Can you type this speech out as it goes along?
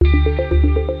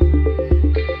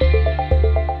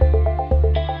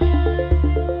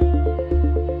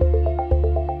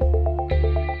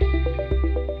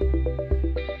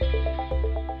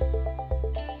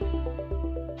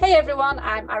everyone.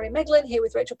 I'm Ari Miglin here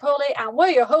with Rachel Poley, and we're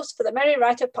your hosts for the Merry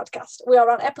Writer podcast. We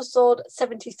are on episode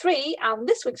 73, and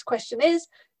this week's question is,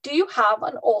 do you have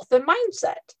an author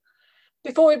mindset?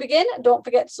 Before we begin, don't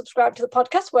forget to subscribe to the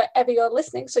podcast wherever you're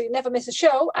listening so you never miss a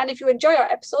show. And if you enjoy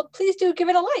our episode, please do give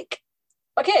it a like.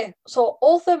 Okay, so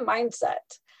author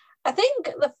mindset. I think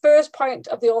the first point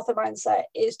of the author mindset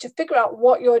is to figure out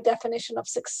what your definition of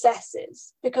success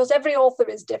is, because every author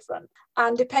is different.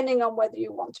 And depending on whether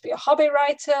you want to be a hobby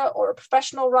writer or a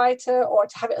professional writer or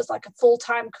to have it as like a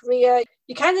full-time career,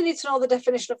 you kind of need to know the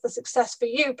definition of the success for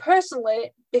you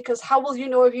personally, because how will you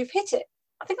know if you've hit it?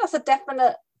 I think that's a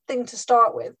definite thing to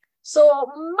start with. So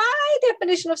my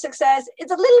definition of success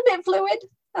is a little bit fluid,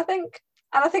 I think.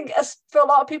 And I think as for a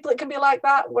lot of people, it can be like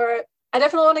that, where I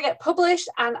definitely want to get published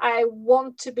and I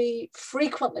want to be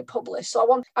frequently published. So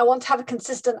I want to have a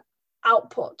consistent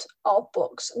output of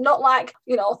books, not like,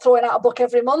 throwing out a book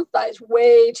every month. That is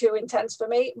way too intense for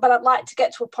me. But I'd like to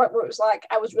get to a point where it was like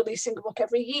I was releasing a book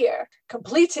every year,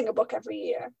 completing a book every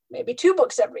year, maybe 2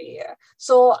 books every year.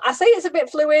 So I say it's a bit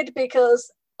fluid because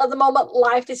at the moment,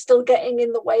 life is still getting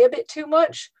in the way a bit too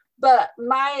much. But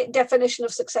my definition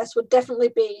of success would definitely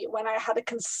be when I had a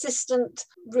consistent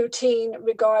routine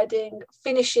regarding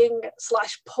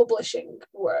finishing/publishing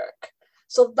work.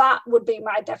 So that would be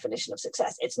my definition of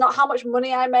success. It's not how much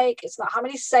money I make. It's not how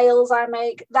many sales I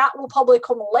make. That will probably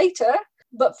come later.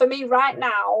 But for me right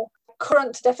now,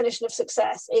 current definition of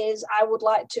success is I would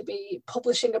like to be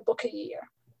publishing a book a year.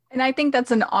 And I think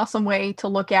that's an awesome way to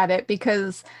look at it,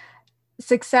 because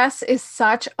success is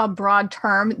such a broad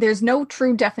term. There's no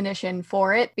true definition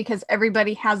for it because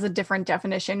everybody has a different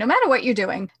definition, no matter what you're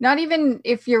doing. Not even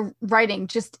if you're writing,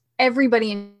 just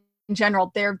everybody in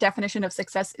general, their definition of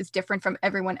success is different from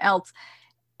everyone else.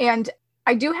 And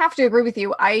I do have to agree with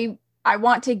you. I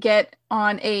want to get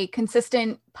on a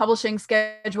consistent publishing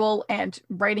schedule and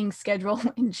writing schedule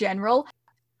in general.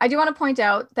 I do want to point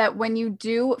out that when you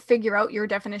do figure out your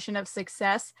definition of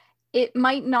success, it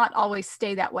might not always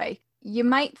stay that way. You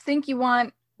might think you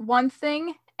want one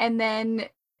thing, and then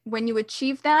when you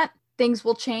achieve that, things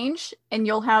will change and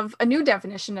you'll have a new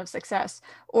definition of success.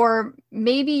 Or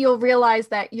maybe you'll realize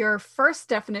that your first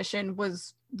definition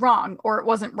was wrong or it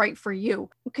wasn't right for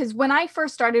you. Because when I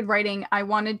first started writing, I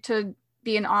wanted to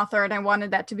be an author and I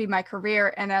wanted that to be my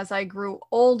career. And as I grew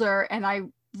older and I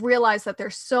realized that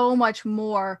there's so much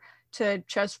more to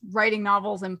just writing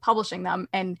novels and publishing them,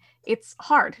 and it's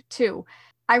hard too,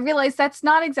 I realized that's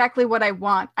not exactly what I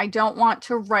want. I don't want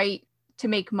to write to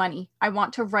make money. I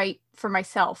want to write for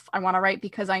myself. I want to write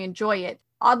because I enjoy it.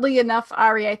 Oddly enough,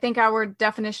 Ari, I think our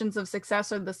definitions of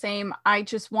success are the same. I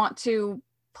just want to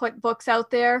put books out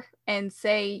there and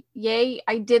say, yay,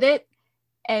 I did it.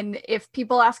 And if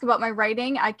people ask about my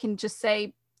writing, I can just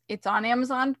say, it's on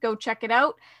Amazon, go check it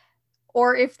out.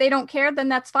 Or if they don't care, then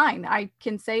that's fine. I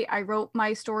can say I wrote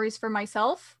my stories for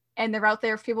myself and they're out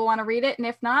there if people want to read it. And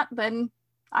if not, then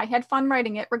I had fun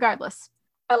writing it regardless.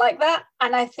 I like that.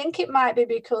 And I think it might be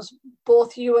because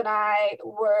both you and I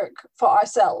work for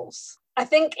ourselves. I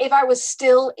think if I was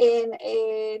still in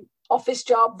an office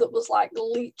job that was like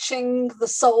leeching the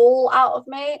soul out of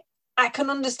me, I can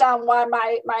understand why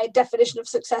my definition of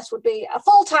success would be a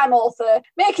full-time author,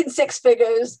 making 6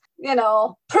 figures,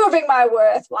 proving my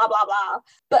worth, blah, blah, blah.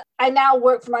 But I now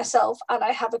work for myself and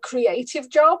I have a creative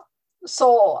job.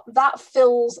 So that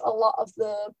fills a lot of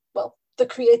the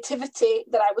creativity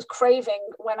that I was craving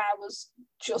when I was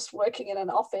just working in an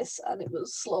office, and it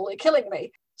was slowly killing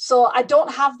me. So I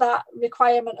don't have that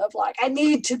requirement of like, I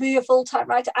need to be a full-time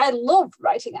writer. I love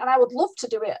writing and I would love to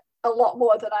do it a lot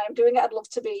more than I am doing it. I'd love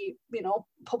to be,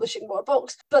 publishing more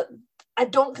books, but I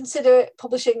don't consider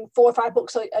publishing 4 or 5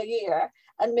 books a year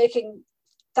and making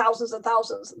thousands and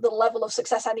thousands the level of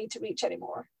success I need to reach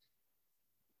anymore.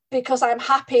 Because I'm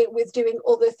happy with doing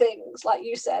other things. Like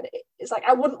you said, it's like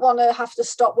I wouldn't want to have to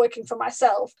stop working for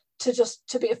myself to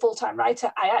be a full-time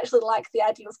writer. I actually like the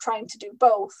idea of trying to do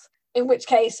both, in which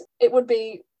case it would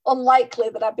be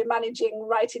unlikely that I'd be managing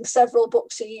writing several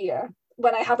books a year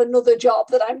when I have another job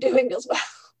that I'm doing as well.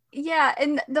 Yeah,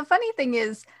 and the funny thing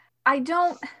is,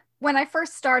 when I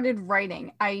first started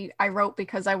writing, I wrote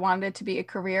because I wanted it to be a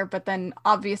career, but then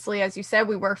obviously, as you said,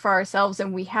 we work for ourselves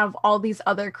and we have all these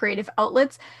other creative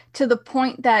outlets, to the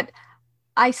point that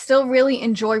I still really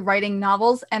enjoy writing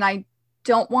novels and I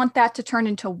don't want that to turn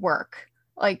into work.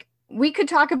 Like, we could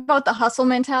talk about the hustle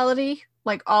mentality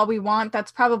like all we want.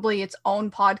 That's probably its own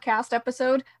podcast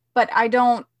episode, but I've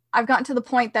gotten to the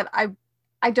point that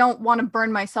I don't want to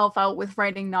burn myself out with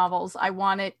writing novels. I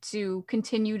want it to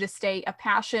continue to stay a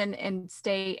passion and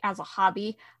stay as a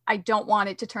hobby. I don't want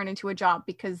it to turn into a job,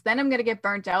 because then I'm going to get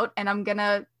burnt out and I'm going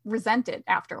to resent it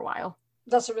after a while.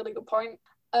 That's a really good point.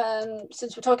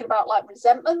 Since we're talking about like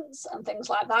resentments and things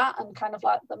like that, and kind of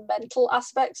like the mental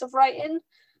aspects of writing,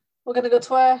 we're going to go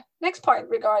to our next point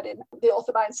regarding the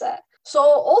author mindset. So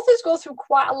authors go through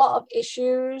quite a lot of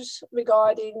issues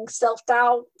regarding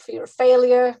self-doubt, fear of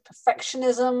failure,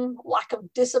 perfectionism, lack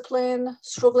of discipline,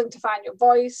 struggling to find your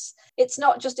voice. It's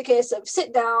not just a case of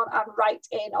sit down and write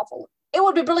a novel. It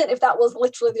would be brilliant if that was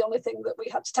literally the only thing that we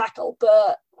had to tackle,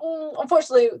 but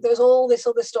unfortunately, there's all this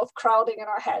other stuff crowding in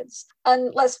our heads.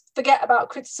 And let's forget about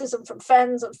criticism from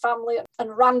friends and family and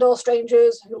rando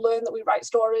strangers who learn that we write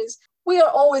stories. We are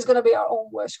always going to be our own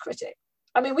worst critic.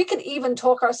 I mean, we can even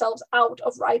talk ourselves out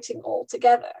of writing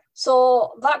altogether.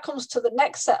 So that comes to the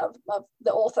next set of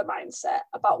the author mindset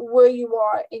about where you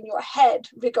are in your head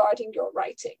regarding your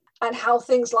writing, and how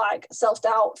things like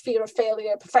self-doubt, fear of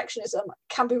failure, perfectionism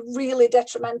can be really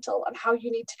detrimental, and how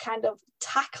you need to kind of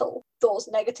tackle those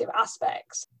negative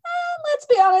aspects. And let's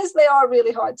be honest, they are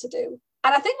really hard to do.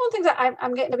 And I think one thing that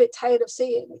I'm getting a bit tired of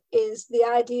seeing is the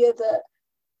idea that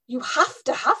you have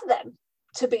to have them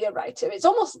to be a writer. It's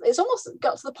almost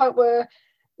got to the point where,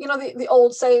 you know, the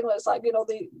old saying was like, you know,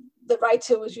 the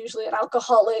writer was usually an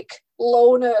alcoholic,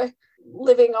 loner,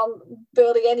 living on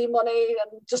barely any money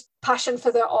and just passion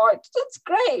for their art. That's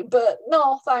great, but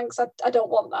no, thanks, I don't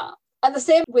want that. And the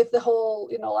same with the whole,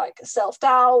 you know, like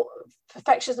self-doubt,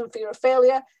 perfectionism, fear of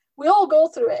failure. We all go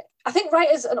through it. I think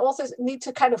writers and authors need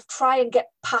to kind of try and get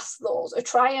past those, or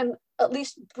try and at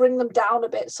least bring them down a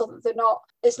bit, so that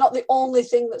it's not the only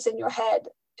thing that's in your head.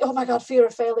 Oh my God, fear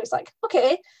of failure. It's like,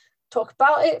 okay, talk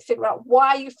about it, figure out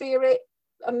why you fear it,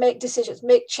 and make decisions,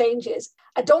 make changes.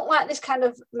 I don't like this kind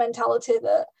of mentality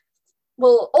that,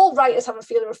 well, all writers have a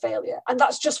fear of failure and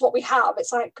that's just what we have.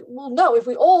 It's like, well, no, if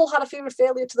we all had a fear of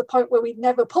failure to the point where we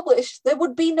never published, there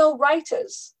would be no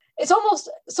writers. It's almost,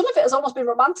 some of it has almost been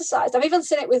romanticized. I've even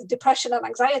seen it with depression and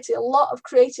anxiety. A lot of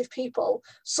creative people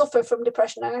suffer from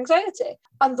depression and anxiety,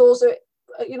 and those are,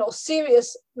 you know,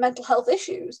 serious mental health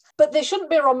issues, but they shouldn't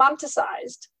be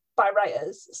romanticized by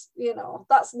writers. You know,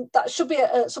 that should be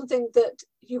something that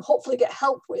you hopefully get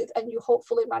help with and you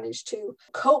hopefully manage to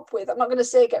cope with. I'm not going to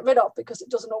say get rid of, because it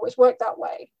doesn't always work that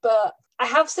way, but I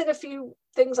have seen a few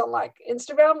things on like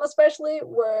Instagram especially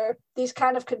where these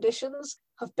kind of conditions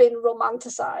have been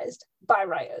romanticized by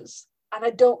writers, and I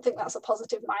don't think that's a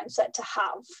positive mindset to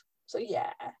have. So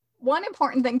yeah. One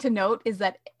important thing to note is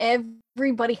that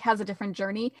everybody has a different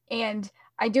journey, and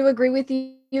I do agree with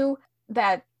you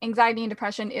that anxiety and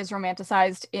depression is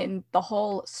romanticized in the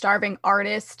whole starving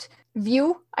artist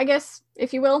view, I guess,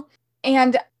 if you will.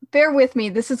 And bear with me,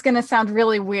 this is going to sound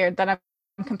really weird that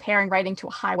I'm comparing writing to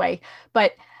a highway,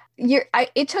 but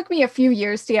it took me a few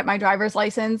years to get my driver's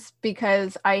license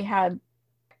because I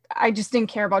just didn't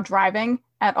care about driving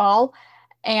at all.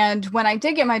 And when I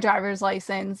did get my driver's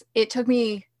license, it took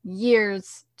me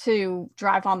years to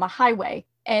drive on the highway.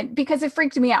 And because it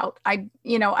freaked me out. I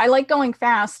like going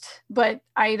fast, but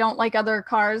I don't like other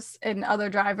cars and other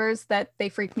drivers that they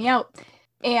freak me out.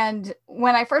 And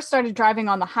when I first started driving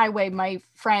on the highway, my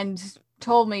friend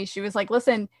told me, she was like,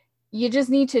 listen, you just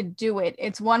need to do it.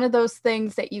 It's one of those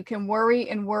things that you can worry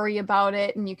about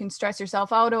it and you can stress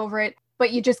yourself out over it,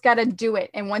 but you just got to do it.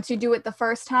 And once you do it the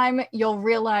first time, you'll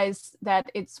realize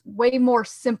that it's way more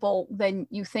simple than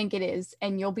you think it is.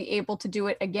 And you'll be able to do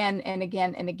it again and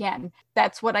again and again.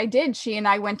 That's what I did. She and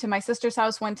I went to my sister's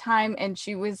house one time and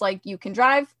she was like, you can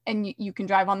drive and you can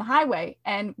drive on the highway.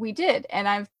 And we did. And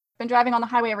I've been driving on the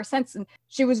highway ever since. And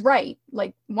she was right.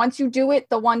 Like once you do it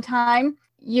the one time,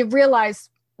 you realize,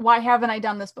 why haven't I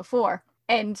done this before?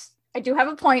 And I do have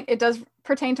a point. It does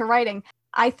pertain to writing.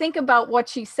 I think about what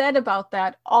she said about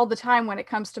that all the time when it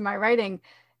comes to my writing,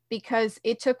 because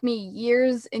it took me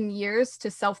years and years to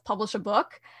self-publish a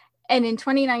book. And in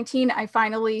 2019, I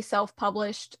finally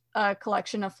self-published a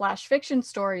collection of flash fiction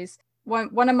stories.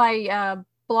 One of my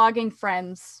blogging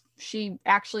friends, she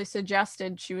actually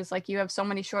suggested, she was like, you have so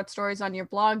many short stories on your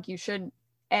blog, you should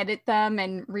edit them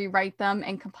and rewrite them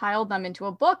and compile them into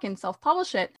a book and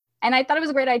self-publish it. And I thought it was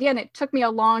a great idea. And it took me a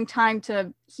long time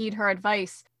to heed her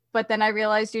advice. But then I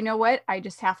realized, you know what? I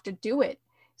just have to do it.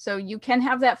 So you can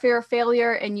have that fear of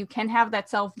failure and you can have that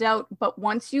self-doubt. But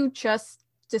once you just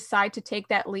decide to take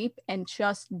that leap and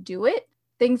just do it,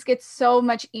 things get so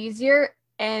much easier.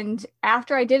 And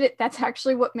after I did it, that's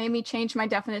actually what made me change my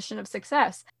definition of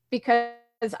success, because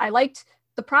I liked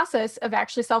the process of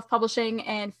actually self-publishing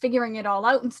and figuring it all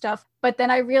out and stuff. But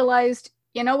then I realized,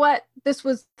 you know what? This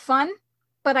was fun,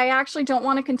 but I actually don't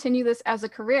want to continue this as a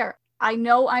career. I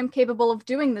know I'm capable of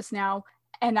doing this now,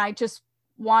 and I just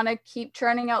want to keep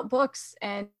churning out books,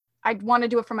 and I want to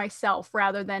do it for myself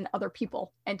rather than other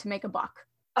people and to make a buck.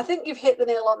 I think you've hit the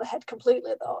nail on the head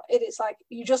completely, though. It is like,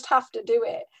 you just have to do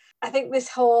it. I think this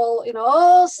whole,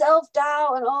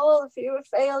 self-doubt and the fear of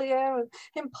failure and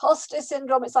imposter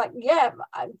syndrome, it's like, yeah,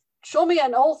 show me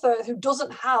an author who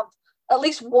doesn't have at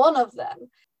least one of them.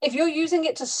 If you're using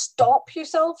it to stop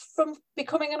yourself from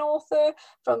becoming an author,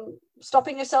 from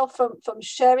stopping yourself from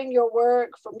sharing your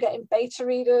work, from getting beta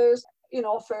readers,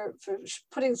 for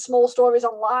putting small stories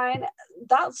online,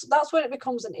 that's when it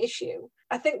becomes an issue.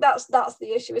 I think that's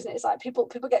the issue, isn't it? It's like people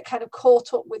get kind of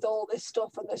caught up with all this stuff,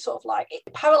 and they're sort of like,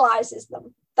 it paralyzes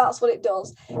them. That's what it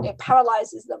does. It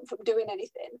paralyzes them from doing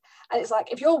anything. And it's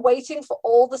like, if you're waiting for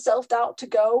all the self-doubt to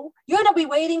go, you're going to be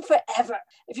waiting forever.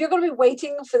 If you're going to be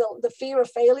waiting for the fear of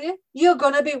failure, you're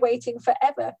going to be waiting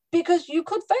forever, because you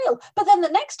could fail, but then the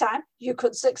next time you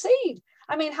could succeed.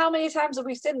 I mean, how many times have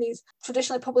we seen these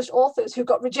traditionally published authors who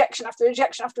got rejection after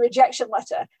rejection after rejection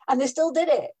letter, and they still did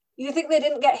it? You think they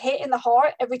didn't get hit in the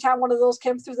heart every time one of those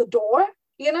came through the door?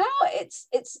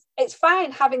 It's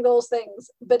fine having those things,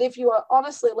 but if you are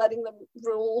honestly letting them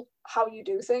rule how you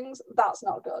do things, that's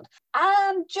not good.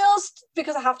 And just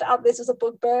because I have to add this as a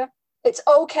bugbear, it's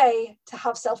okay to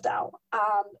have self-doubt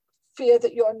and fear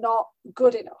that you're not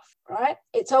good enough, right?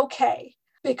 It's okay.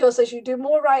 Because as you do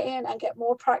more writing and get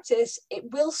more practice,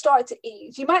 it will start to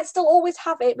ease. You might still always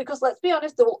have it, because let's be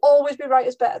honest, there will always be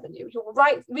writers better than you. You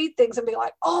will read things and be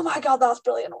like, oh my God, that's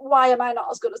brilliant. Why am I not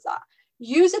as good as that?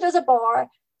 Use it as a bar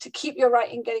to keep your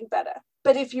writing getting better.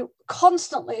 But if you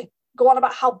constantly go on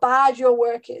about how bad your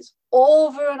work is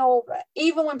over and over,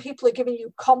 even when people are giving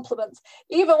you compliments,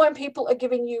 even when people are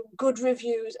giving you good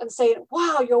reviews and saying,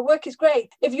 wow, your work is great,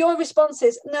 if your response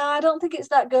is, no, I don't think it's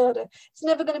that good, or it's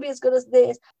never going to be as good as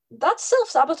this, that's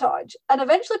self-sabotage. And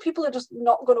eventually people are just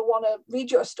not going to want to read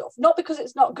your stuff, not because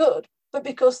it's not good, but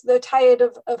because they're tired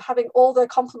of having all their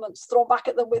compliments thrown back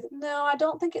at them with, no, I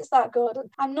don't think it's that good, and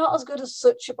I'm not as good as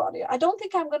such a body, I don't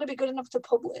think I'm going to be good enough to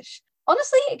publish.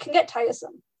 Honestly, it can get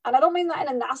tiresome. And I don't mean that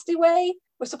in a nasty way.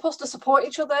 We're supposed to support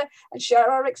each other and share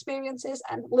our experiences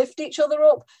and lift each other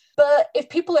up. But if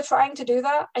people are trying to do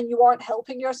that and you aren't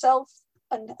helping yourself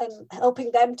and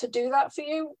helping them to do that for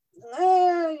you,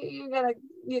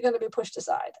 you're gonna be pushed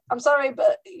aside. I'm sorry,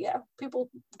 but yeah,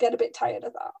 people get a bit tired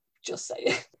of that. Just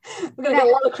saying. We're gonna get a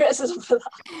lot of criticism for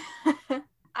that.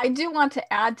 I do want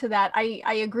to add to that.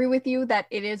 I agree with you that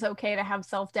it is okay to have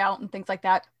self-doubt and things like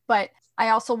that. But I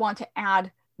also want to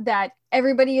add that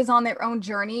everybody is on their own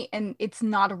journey, and it's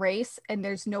not a race, and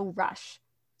there's no rush.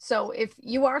 So if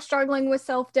you are struggling with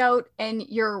self-doubt and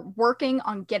you're working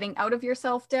on getting out of your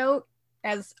self-doubt,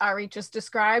 as Ari just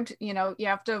described, you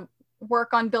have to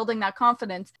work on building that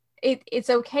confidence. It's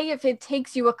okay if it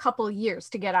takes you a couple of years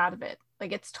to get out of it.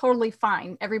 Like, it's totally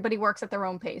fine. Everybody works at their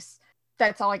own pace.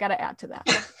 That's all I got to add to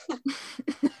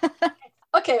that.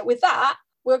 Okay, with that,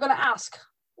 we're going to ask,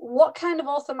 what kind of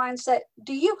author mindset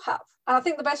do you have? And I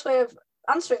think the best way of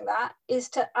answering that is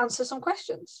to answer some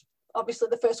questions. Obviously,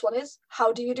 the first one is,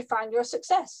 how do you define your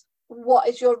success? What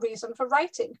is your reason for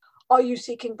writing? Are you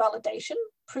seeking validation,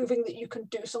 proving that you can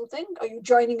do something? Are you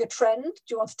joining a trend? Do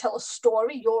you want to tell a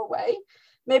story your way?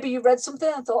 Maybe you read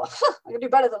something and thought, I can do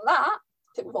better than that.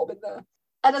 I think we've all been there.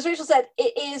 And as Rachel said,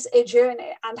 it is a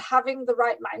journey, and having the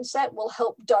right mindset will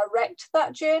help direct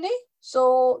that journey.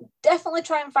 So definitely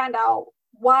try and find out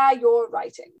why you're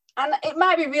writing. And it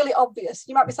might be really obvious.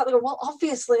 You might be sat there going, well,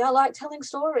 obviously I like telling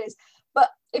stories. But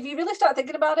if you really start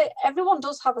thinking about it, everyone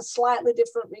does have a slightly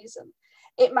different reason.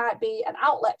 It might be an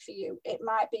outlet for you. It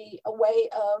might be a way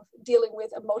of dealing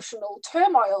with emotional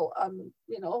turmoil and,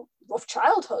 rough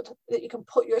childhood, that you can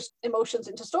put your emotions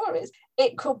into stories.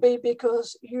 It could be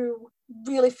because you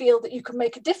really feel that you can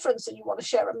make a difference and you want to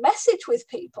share a message with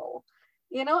people.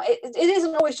 It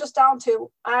isn't always just down to,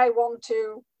 I want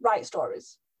to write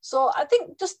stories. So I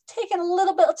think just taking a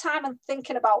little bit of time and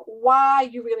thinking about why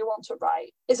you really want to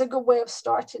write is a good way of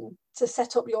starting to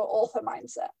set up your author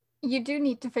mindset. You do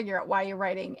need to figure out why you're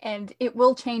writing, and it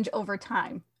will change over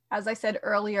time. As I said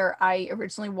earlier, I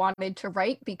originally wanted to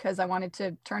write because I wanted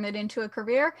to turn it into a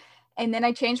career. And then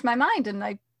I changed my mind and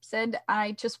I said,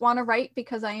 I just want to write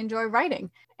because I enjoy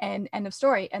writing, and end of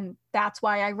story. And that's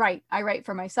why I write. I write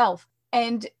for myself.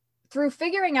 And through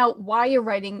figuring out why you're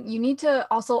writing, you need to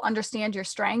also understand your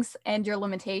strengths and your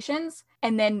limitations.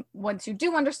 And then once you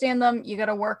do understand them, you got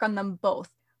to work on them both.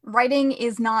 Writing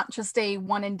is not just a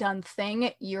one and done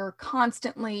thing. You're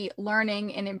constantly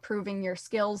learning and improving your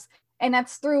skills. And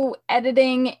that's through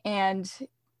editing and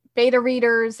beta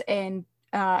readers and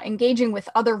engaging with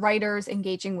other writers,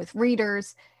 engaging with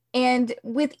readers. And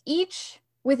with each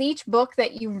book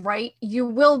that you write, you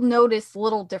will notice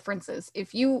little differences.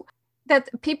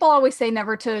 That people always say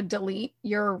never to delete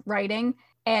your writing.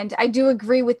 And I do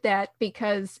agree with that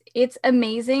because it's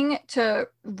amazing to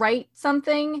write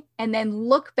something and then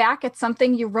look back at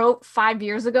something you wrote 5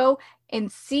 years ago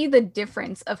and see the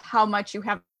difference of how much you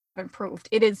have improved.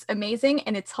 It is amazing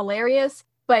and it's hilarious,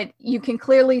 but you can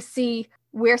clearly see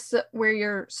where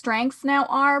your strengths now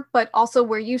are, but also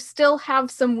where you still have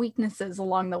some weaknesses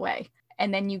along the way.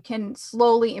 And then you can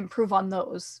slowly improve on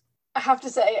those. I have to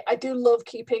say, I do love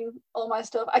keeping all my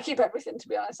stuff. I keep everything, to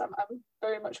be honest. I'm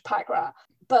very much a pack rat.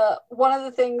 But one of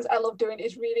the things I love doing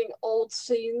is reading old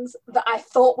scenes that I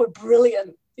thought were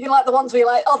brilliant. You know, like the ones where you're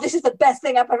like, oh, this is the best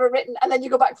thing I've ever written. And then you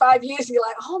go back 5 years and you're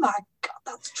like, oh my God,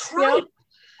 that's trite.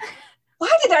 Yep.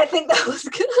 Why did I think that was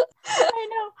good? I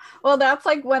know. Well, that's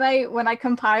like when I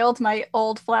compiled my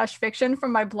old flash fiction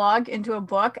from my blog into a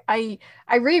book, I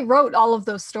rewrote all of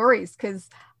those stories because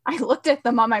I looked at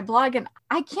them on my blog and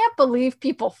I can't believe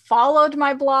people followed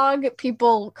my blog.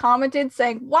 People commented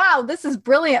saying, wow, this is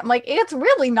brilliant. I'm like, it's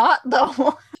really not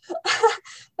though.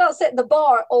 That's it. The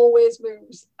bar always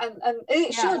moves. And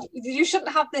it should. You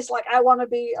shouldn't have this like, I want to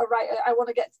be a writer. I want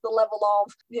to get to the level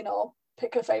of, you know,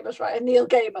 pick a famous writer, Neil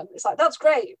Gaiman. It's like, that's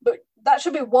great, but that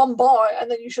should be one bar and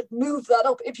then you should move that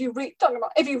up. If you reach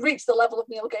the level of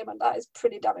Neil Gaiman, that is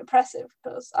pretty damn impressive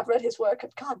because I've read his work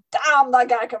and god damn, that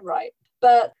guy can write.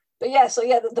 But yeah, so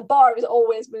yeah, the bar is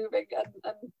always moving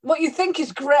and what you think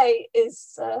is great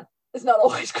is not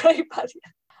always great. But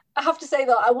I have to say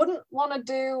though, I wouldn't want to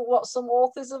do what some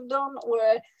authors have done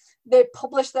where they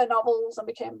published their novels and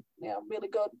became, you know, really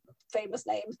good, famous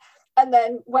names, and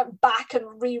then went back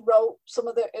and rewrote some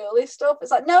of the early stuff.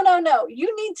 It's like, no,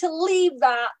 you need to leave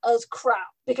that as crap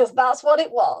because that's what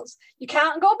it was. You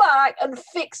can't go back and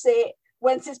fix it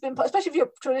once it's been put, especially if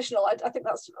you're traditional. I think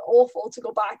that's awful to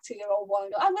go back to your old one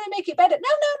and go, I'm going to make it better.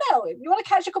 No. You want to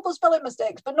catch a couple of spelling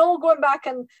mistakes, but no going back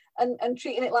and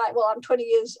treating it like, well, I'm 20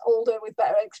 years older with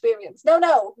better experience.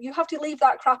 No, you have to leave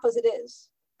that crap as it is.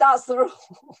 That's the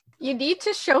rule. You need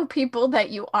to show people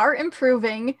that you are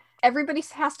improving. Everybody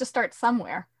has to start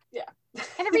somewhere. Yeah.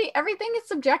 And everything is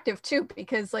subjective too,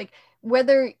 because like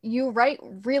whether you write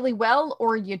really well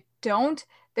or you don't,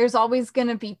 there's always going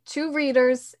to be two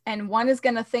readers and one is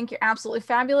going to think you're absolutely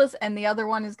fabulous and the other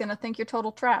one is going to think you're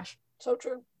total trash. So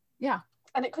true. Yeah.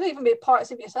 And it could even be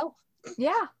parts of yourself.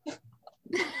 Yeah.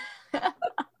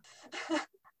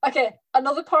 Okay,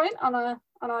 another point on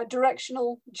a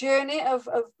directional journey of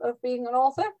being an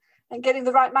author and getting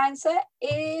the right mindset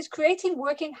is creating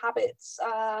working habits.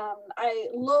 I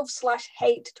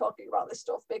love/hate talking about this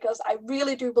stuff because I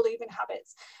really do believe in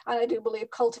habits and I do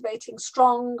believe cultivating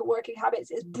strong working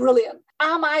habits is brilliant.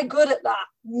 Am I good at that?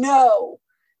 No,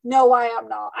 I am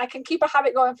not. I can keep a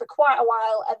habit going for quite a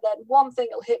while and then one thing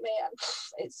will hit me and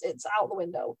it's out the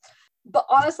window. But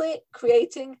honestly,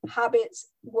 creating habits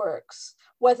works,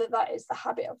 whether that is the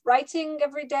habit of writing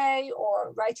every day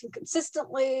or writing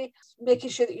consistently,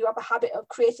 making sure that you have a habit of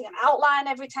creating an outline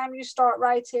every time you start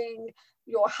writing,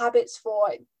 your habits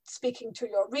for speaking to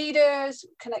your readers,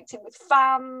 connecting with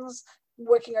fans,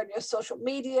 working on your social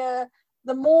media.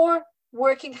 The more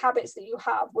working habits that you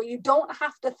have where you don't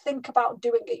have to think about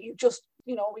doing it, you just,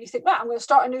 you know, when you think, right, I'm going to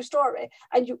start a new story,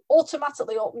 and you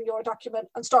automatically open your document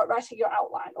and start writing your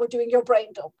outline or doing your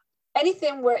brain dump.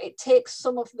 Anything where it takes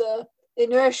some of the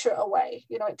inertia away,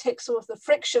 you know, it takes some of the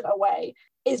friction away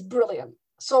is brilliant.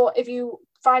 So if you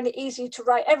find it easy to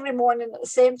write every morning at the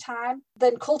same time,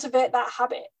 then cultivate that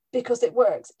habit because it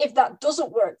works. If that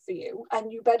doesn't work for you and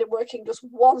you're better working just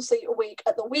once a week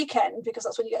at the weekend because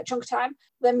that's when you get chunk time,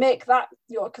 then make that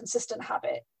your consistent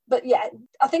habit. But yeah,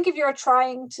 I think if you're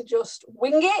trying to just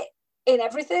wing it in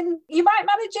everything, you might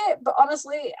manage it, but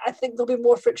honestly, I think there'll be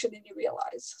more friction than you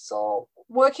realize. So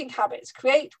working habits,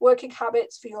 create working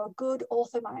habits for your good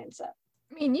author mindset.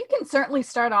 I mean, you can certainly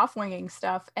start off winging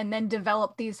stuff and then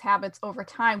develop these habits over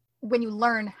time when you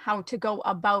learn how to go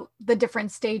about the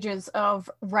different stages of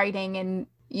writing and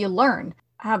you learn.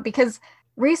 Because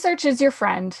research is your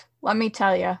friend. Let me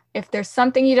tell you, if there's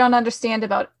something you don't understand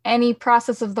about any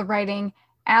process of the writing,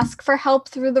 ask for help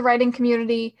through the writing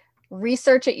community,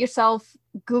 research it yourself.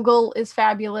 Google is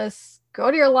fabulous. Go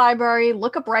to your library,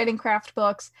 look up writing craft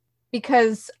books,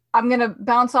 because I'm going to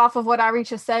bounce off of what Irene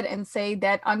just said and say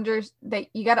that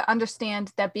you got to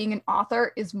understand that being an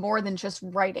author is more than just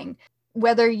writing.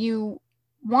 Whether you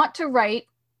want to write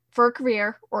for a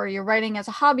career or you're writing as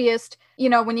a hobbyist, you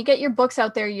know, when you get your books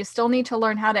out there, you still need to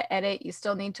learn how to edit. You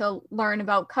still need to learn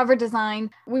about cover design.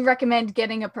 We recommend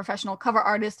getting a professional cover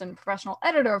artist and professional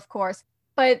editor, of course,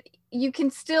 but you can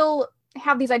still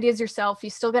have these ideas yourself. You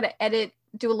still got to edit,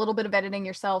 do a little bit of editing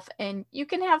yourself, and you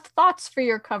can have thoughts for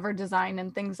your cover design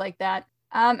and things like that.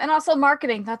 And also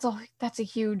marketing. That's a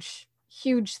huge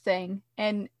huge thing.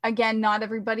 And again, not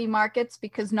everybody markets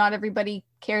because not everybody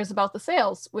cares about the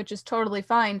sales, which is totally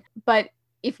fine. But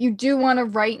if you do want to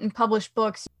write and publish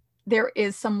books, there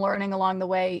is some learning along the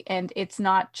way. And it's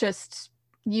not just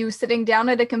you sitting down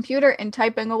at a computer and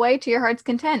typing away to your heart's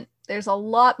content. There's a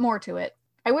lot more to it.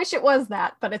 I wish it was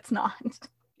that, but it's not.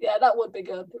 Yeah, that would be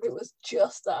good if it was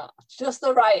just that, just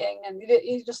the writing, and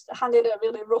you just handed a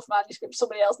really rough manuscript to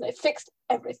somebody else and they fixed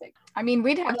everything. I mean,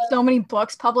 we'd have so many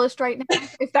books published right now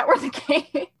if that were the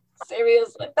case.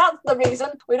 Seriously, that's the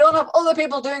reason we don't have other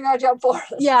people doing our job for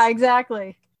us. Yeah,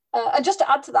 exactly. And just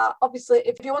to add to that, obviously,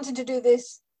 if you wanted to do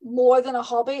this more than a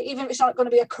hobby, even if it's not going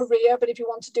to be a career, but if you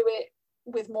want to do it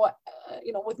with more,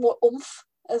 with more oomph,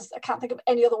 as I can't think of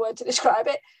any other word to describe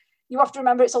it, you have to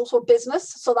remember it's also a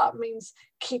business. So that means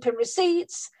keeping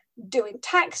receipts, doing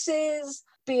taxes,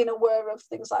 being aware of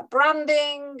things like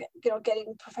branding,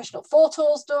 getting professional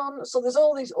photos done. So there's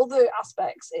all these other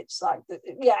aspects. It's like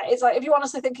if you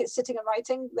honestly think it's sitting and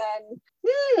writing,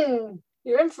 then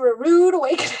you're in for a rude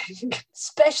awakening,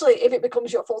 especially if it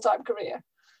becomes your full-time career.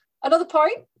 Another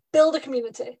point, build a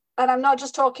community. And I'm not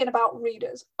just talking about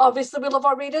readers. Obviously, we love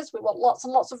our readers. We want lots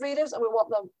and lots of readers, and we want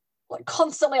them like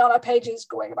constantly on our pages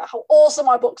going about how awesome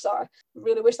our books are.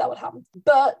 Really wish that would happen.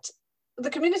 But the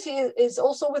community is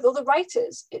also with other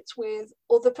writers. It's with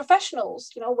other professionals,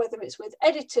 whether it's with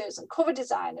editors and cover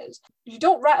designers. You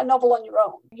don't write a novel on your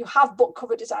own. You have book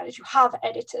cover designers, you have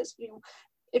editors.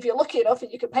 If you're lucky enough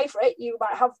and you can pay for it, you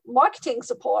might have marketing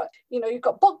support. You've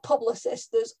got book publicists.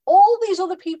 There's all these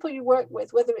other people you work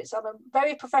with, whether it's on a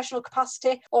very professional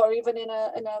capacity or even in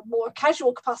a more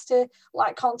casual capacity,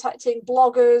 like contacting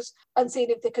bloggers and seeing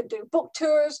if they can do book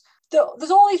tours.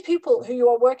 There's all these people who you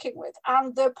are working with,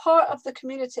 and they're part of the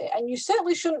community. And you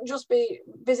certainly shouldn't just be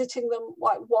visiting them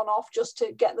like one-off just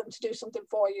to get them to do something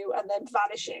for you and then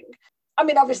vanishing. I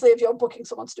mean, obviously, if you're booking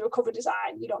someone to do a cover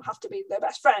design, you don't have to be their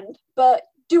best friend, but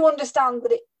do understand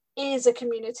that it is a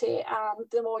community, and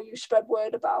the more you spread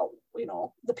word about,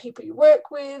 the people you work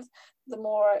with, the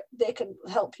more they can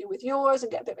help you with yours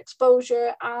and get a bit of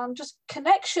exposure and just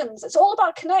connections. It's all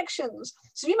about connections.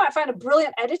 So you might find a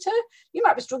brilliant editor. You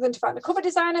might be struggling to find a cover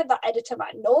designer. That editor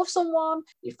might know of someone.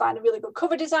 You find a really good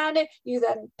cover designer. You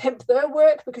then pimp their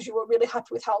work because you were really happy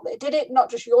with how they did it,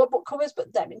 not just your book covers,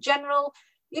 but them in general.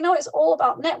 It's all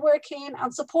about networking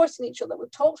and supporting each other.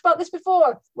 We've talked about this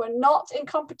before. We're not in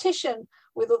competition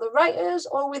with other writers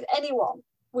or with anyone.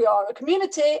 We are a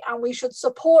community and we should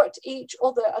support each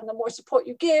other. And the more support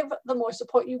you give, the more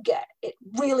support you get. It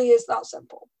really is that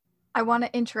simple. I want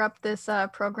to interrupt this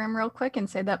program real quick and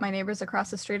say that my neighbors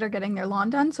across the street are getting their lawn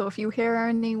done. So if you hear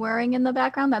any whirring in the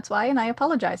background, that's why, and I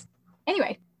apologize.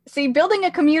 Anyway, see, building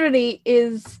a community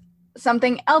is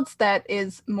something else that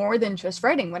is more than just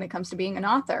writing when it comes to being an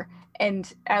author.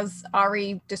 And as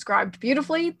Ari described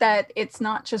beautifully, that it's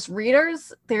not just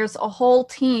readers, there's a whole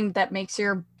team that makes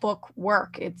your book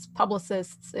work. It's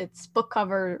publicists, it's book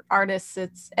cover artists,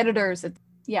 it's editors.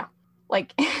 I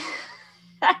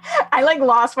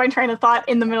lost my train of thought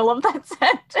in the middle of that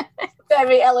sentence.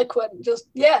 Very eloquent, just,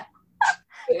 yeah.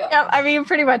 Yeah, I mean,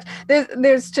 pretty much.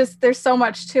 There's so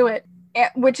much to it,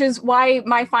 which is why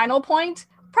my final point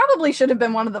probably should have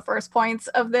been one of the first points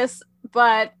of this,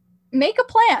 but make a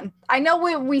plan. I know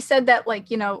we said that,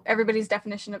 everybody's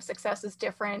definition of success is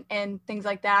different and things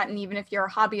like that. And even if you're a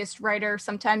hobbyist writer,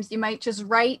 sometimes you might just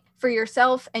write for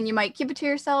yourself and you might keep it to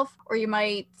yourself, or you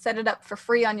might set it up for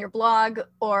free on your blog,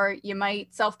 or you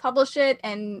might self-publish it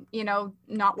and,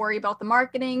 not worry about the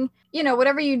marketing.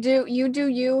 Whatever you do,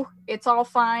 you, it's all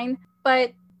fine.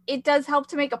 But it does help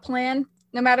to make a plan,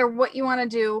 no matter what you want to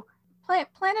do.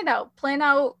 Plan it out. Plan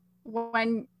out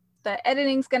when the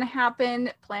editing's going to happen.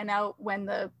 Plan out when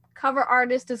the cover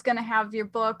artist is going to have your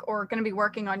book, or going to be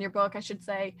working on your book, I should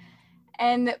say.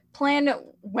 And plan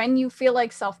when you feel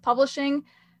like self-publishing,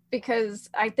 because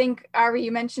I think, Ari,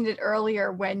 you mentioned it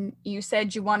earlier when you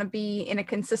said you want to be in a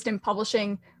consistent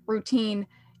publishing routine.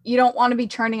 You don't want to be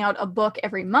churning out a book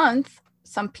every month.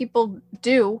 Some people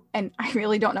do, and I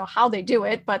really don't know how they do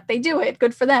it, but they do it.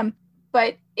 Good for them.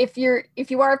 But if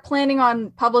you are planning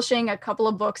on publishing a couple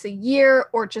of books a year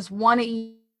or just one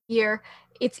a year,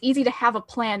 it's easy to have a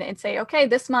plan and say, okay,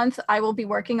 this month I will be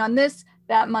working on this,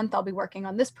 that month I'll be working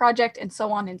on this project, and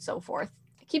so on and so forth.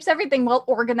 It keeps everything well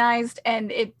organized,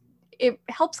 and it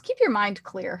helps keep your mind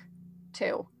clear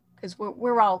too, because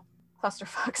we're all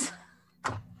clusterfucks.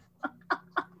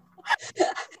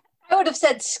 I would have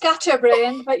said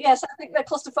scatterbrain, but yes, I think that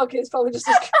clusterfuck is probably just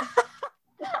as good.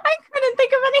 I couldn't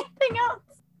think of anything else.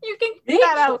 You can get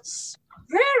that out.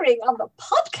 Swearing on the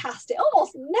podcast, it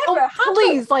almost never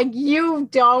happens. Please, you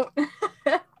don't.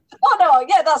 Oh no,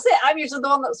 yeah, that's it. I'm usually the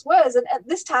one that swears, and at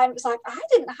this time it's like I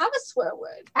didn't have a swear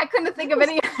word. I couldn't think of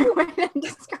any other way to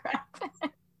describe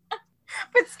it.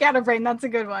 But scatterbrain, that's a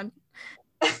good one.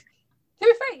 To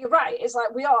be fair, you're right. It's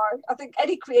like we are. I think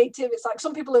any creative, it's like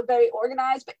some people are very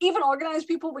organized, but even organized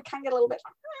people, we can get a little bit.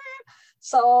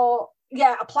 So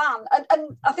yeah, a plan.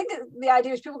 And I think the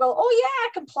idea is people go, oh yeah, I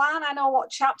can plan. I know what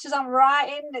chapters I'm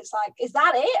writing. It's like, is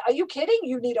that it? Are you kidding?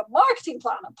 You need a marketing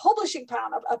plan, a publishing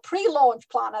plan, a pre-launch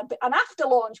plan, an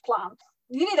after-launch plan.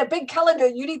 You need a big calendar.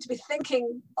 You need to be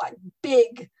thinking like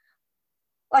big.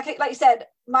 Like you said,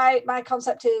 my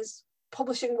concept is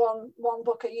publishing one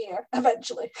book a year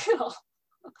eventually. You know,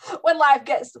 when life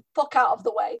gets the fuck out of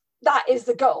the way, that is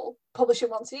the goal,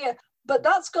 publishing once a year. But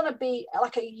that's going to be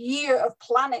like a year of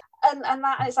planning, and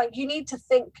it's like you need to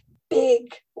think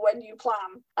big when you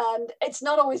plan, and it's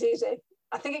not always easy.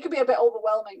 I think it could be a bit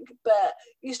overwhelming, but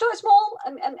you start small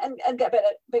and get a bit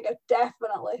bigger,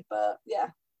 definitely. But yeah,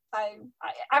 I'm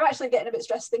actually getting a bit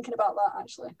stressed thinking about that,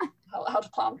 actually, how to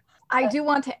plan. I do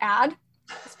want to add,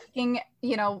 speaking,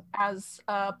 as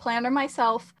a planner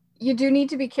myself, you do need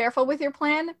to be careful with your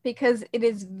plan, because it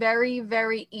is very,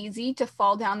 very easy to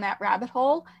fall down that rabbit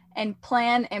hole and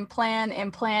plan and plan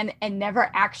and plan and never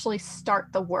actually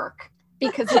start the work,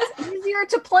 because it's easier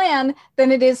to plan than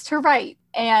it is to write.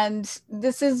 And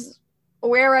this is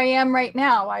where I am right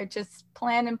now. I just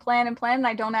plan and plan and plan, and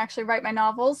I don't actually write my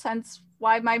novels, hence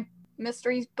why my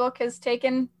mystery book has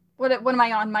taken, what am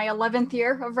I on, my 11th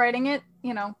year of writing it?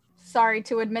 Sorry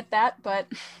to admit that, but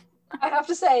I have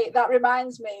to say that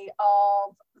reminds me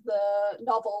of the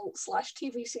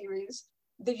novel/TV series,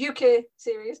 the UK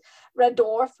series, Red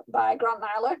Dwarf by Grant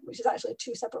Niler, which is actually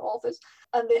 2 separate authors.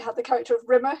 And they had the character of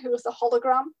Rimmer, who was the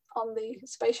hologram on the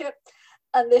spaceship.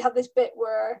 And they had this bit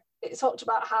where it talked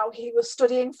about how he was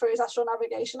studying for his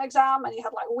astronavigation exam, and he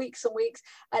had like weeks and weeks,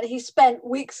 and he spent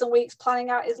weeks and weeks planning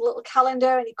out his little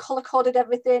calendar, and he color-coded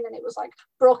everything, and it was like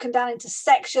broken down into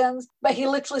sections. But he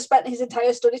literally spent his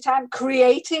entire study time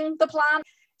creating the plan.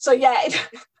 So yeah,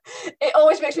 it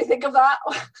always makes me think of that.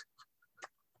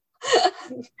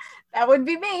 That would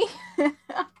be me.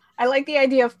 I like the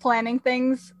idea of planning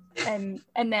things and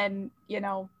then,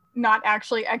 not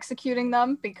actually executing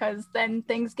them, because then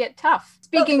things get tough.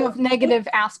 Speaking of negative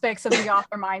aspects of the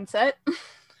author mindset.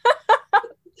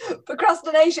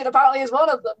 Procrastination apparently is one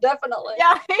of them, definitely.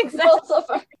 Yeah,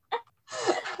 exactly.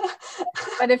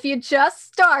 But if you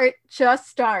just start,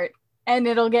 and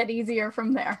it'll get easier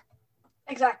from there.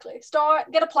 Exactly.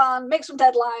 Start, get a plan, make some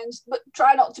deadlines, but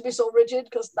try not to be so rigid,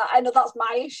 because I know that's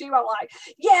my issue. I'm like,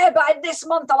 yeah, by this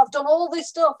month I'll have done all this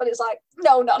stuff. And it's like,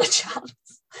 no, not a chance.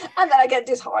 And then I get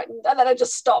disheartened, and then I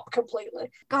just stop completely.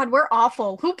 God, we're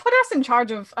awful. Who put us in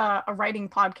charge of a writing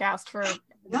podcast for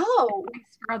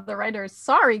other writers?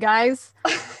 Sorry, guys.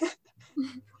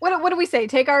 What do we say?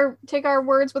 Take our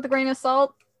words with a grain of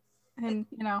salt, and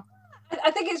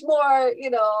I think it's more,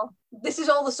 this is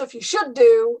all the stuff you should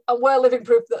do, and we're living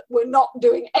proof that we're not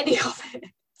doing any of it.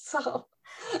 So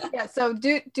yeah, so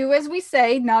do as we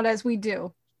say, not as we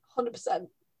do. 100%.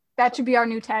 That should be our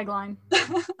new tagline.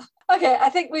 Okay, I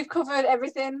think we've covered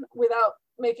everything without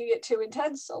making it too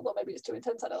intense, although maybe it's too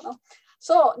intense, I don't know.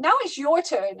 So now it's your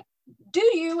turn. Do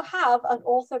you have an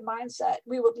author mindset?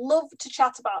 We would love to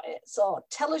chat about it. So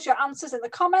tell us your answers in the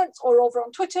comments or over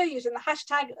on Twitter using the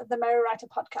hashtag The Merry Writer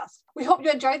Podcast. We hope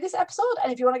you enjoyed this episode.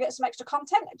 And if you want to get some extra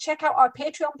content, check out our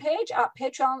Patreon page at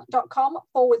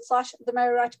patreon.com/The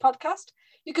Merry Writer Podcast.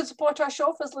 You can support our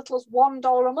show for as little as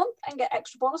 $1 a month and get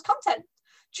extra bonus content.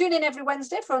 Tune in every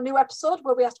Wednesday for a new episode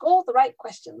where we ask all the right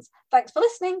questions. Thanks for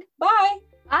listening. Bye.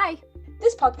 Bye.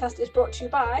 This podcast is brought to you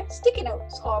by Sticky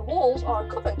Notes. Our walls are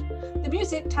covered. The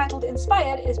music, titled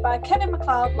Inspired, is by Kevin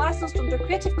MacLeod, licensed under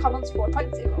Creative Commons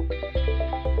 4.0.